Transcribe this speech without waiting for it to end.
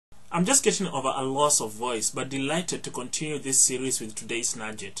I'm just getting over a loss of voice, but delighted to continue this series with today's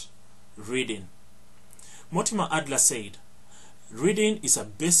najet, reading. Mortimer Adler said, "Reading is a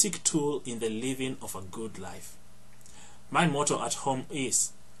basic tool in the living of a good life." My motto at home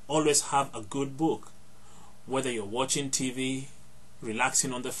is, always have a good book. Whether you're watching TV,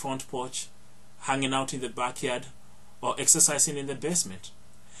 relaxing on the front porch, hanging out in the backyard, or exercising in the basement,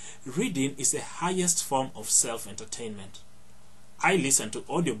 reading is the highest form of self-entertainment. I listen to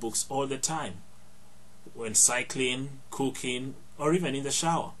audiobooks all the time, when cycling, cooking, or even in the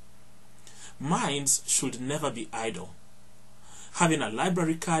shower. Minds should never be idle. Having a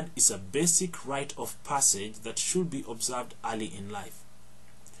library card is a basic rite of passage that should be observed early in life.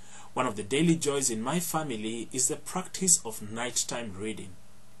 One of the daily joys in my family is the practice of nighttime reading.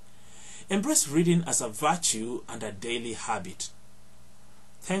 Embrace reading as a virtue and a daily habit.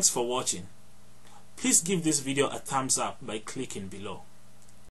 Thanks for watching. Please give this video a thumbs up by clicking below.